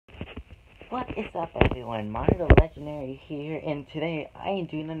What is up, everyone? Mario the Legendary here, and today I am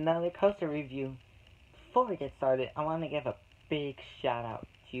doing another coaster review. Before we get started, I want to give a big shout out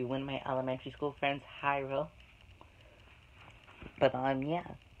to one of my elementary school friends, Hyro. But yeah,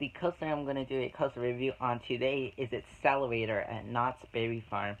 the coaster I'm going to do a coaster review on today is Xcelerator at Knott's Berry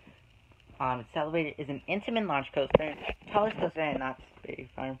Farm. Xcelerator is an intimate launch coaster, tallest coaster at Knott's Berry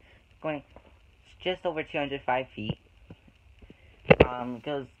Farm, going just over 205 feet.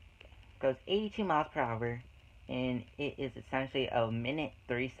 Goes 82 miles per hour, and it is essentially a minute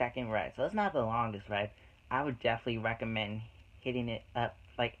 3-second ride. So it's not the longest ride. I would definitely recommend hitting it up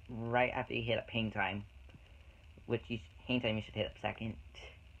like right after you hit up hang time, hang time you should hit up second.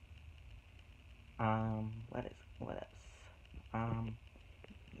 What else?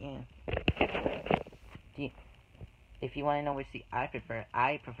 Yeah. If you want to know which seat I prefer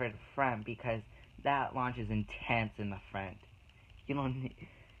the front because that launch is intense in the front. You don't.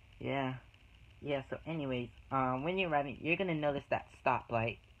 Yeah. So anyways, when you're riding, you're gonna notice that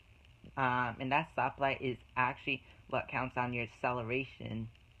stoplight. And that stoplight is actually what counts on your acceleration.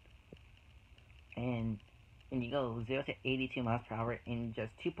 And you go 0 to 82 miles per hour in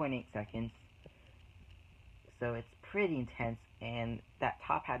just 2.8 seconds. So it's pretty intense, and that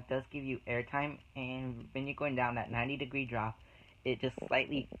top hat does give you airtime, and when you're going down that 90-degree drop, it just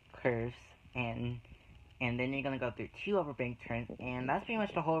slightly curves, and then you're going to go through 2 overbank turns, and that's pretty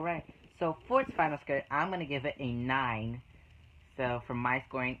much the whole ride. So for its final score, I'm going to give it a 9. So for my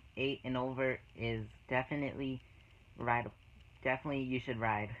scoring, 8 and over is definitely definitely you should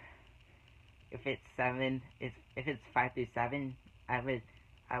ride. If it's 5 through 7, I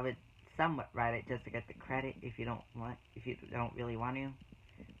would somewhat ride it just to get the credit. If you don't really want to.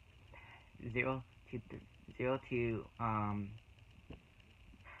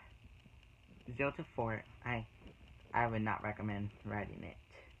 0 to 4, I would not recommend riding it.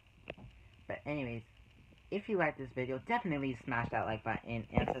 But anyways, if you like this video, definitely smash that like button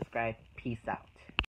and subscribe. Peace out.